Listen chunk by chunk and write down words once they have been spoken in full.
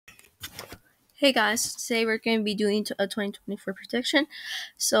Hey guys, today we're going to be doing a 2024 prediction.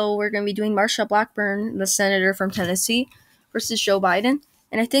 So we're going to be doing Marsha Blackburn, the senator from Tennessee, versus Joe Biden.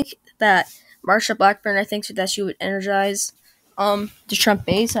 And I think that Marsha Blackburn, I think that she would energize the Trump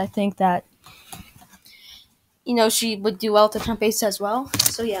base. I think that, she would do well to Trump base as well.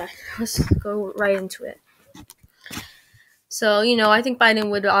 So yeah, let's go right into it. So, I think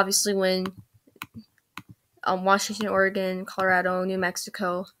Biden would obviously win Washington, Oregon, Colorado, New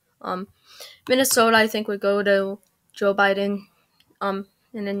Mexico. Minnesota, I think, would go to Joe Biden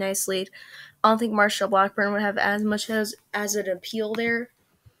in a nice lead. I don't think Marsha Blackburn would have as much as an appeal there.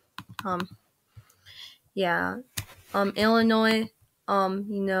 Yeah. Illinois,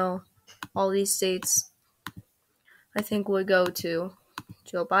 all these states, I think would go to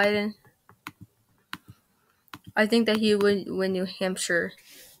Joe Biden. I think that he would win New Hampshire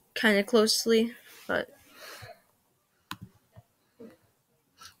kind of closely, but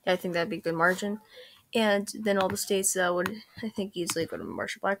I think that'd be a good margin. And then all the states that would, I think, easily go to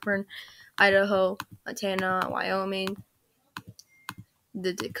Marsha Blackburn: Idaho, Montana, Wyoming,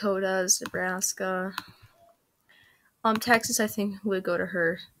 the Dakotas, Nebraska. Texas, I think, would go to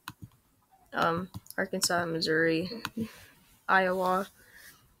her. Arkansas, Missouri, Iowa,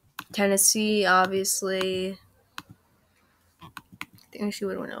 Tennessee, obviously. I think she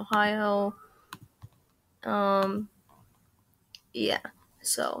would win Ohio. Yeah.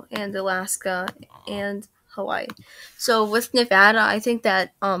 So, and Alaska and Hawaii. So with Nevada, I think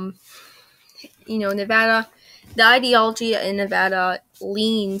that Nevada, the ideology in Nevada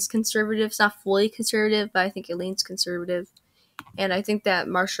leans conservative. It's not fully conservative, but I think it leans conservative. And I think that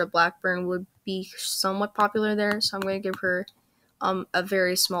Marsha Blackburn would be somewhat popular there, so I'm going to give her a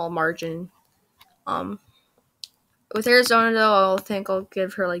very small margin. With Arizona, though, I'll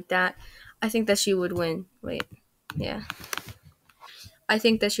give her like that. I think that she would win. I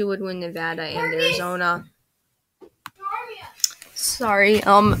think that she would win Nevada and Arizona. Sorry,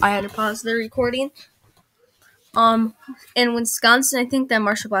 I had to pause the recording. In Wisconsin, I think that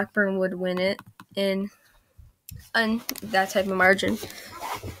Marsha Blackburn would win it in that type of margin.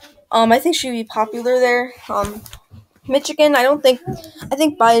 I think she'd be popular there. Michigan, I think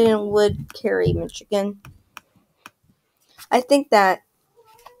Biden would carry Michigan. I think that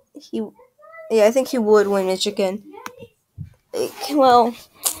I think he would win Michigan. Well,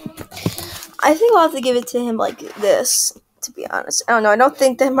 I think I'll have to give it to him like this, to be honest. I don't know. I don't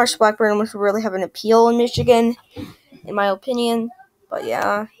think that Marsha Blackburn would really have an appeal in Michigan, in my opinion. But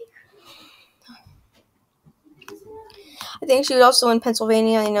yeah. I think she would also win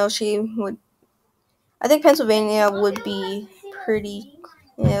Pennsylvania. She would. I think Pennsylvania would be pretty,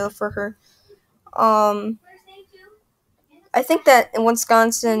 for her. I think that in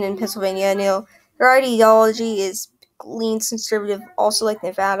Wisconsin and Pennsylvania, their ideology leans conservative, also like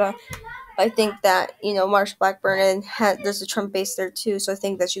Nevada. I think that, Marsha Blackburn there's a Trump base there too, so I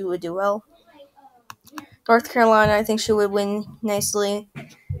think that she would do well. North Carolina, I think she would win nicely.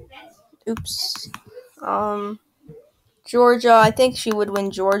 Oops. Georgia, I think she would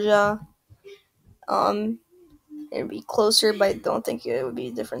win Georgia. It'd be closer, but I don't think it would be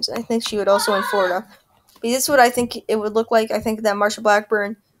a difference. I think she would also win Florida. But this is what I think it would look like. I think that Marsha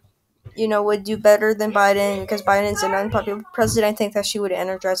Blackburn, would do better than Biden because Biden's an unpopular president. I think that she would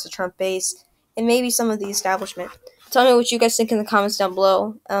energize the Trump base and maybe some of the establishment. Tell me what you guys think in the comments down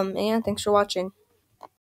below. And yeah, thanks for watching.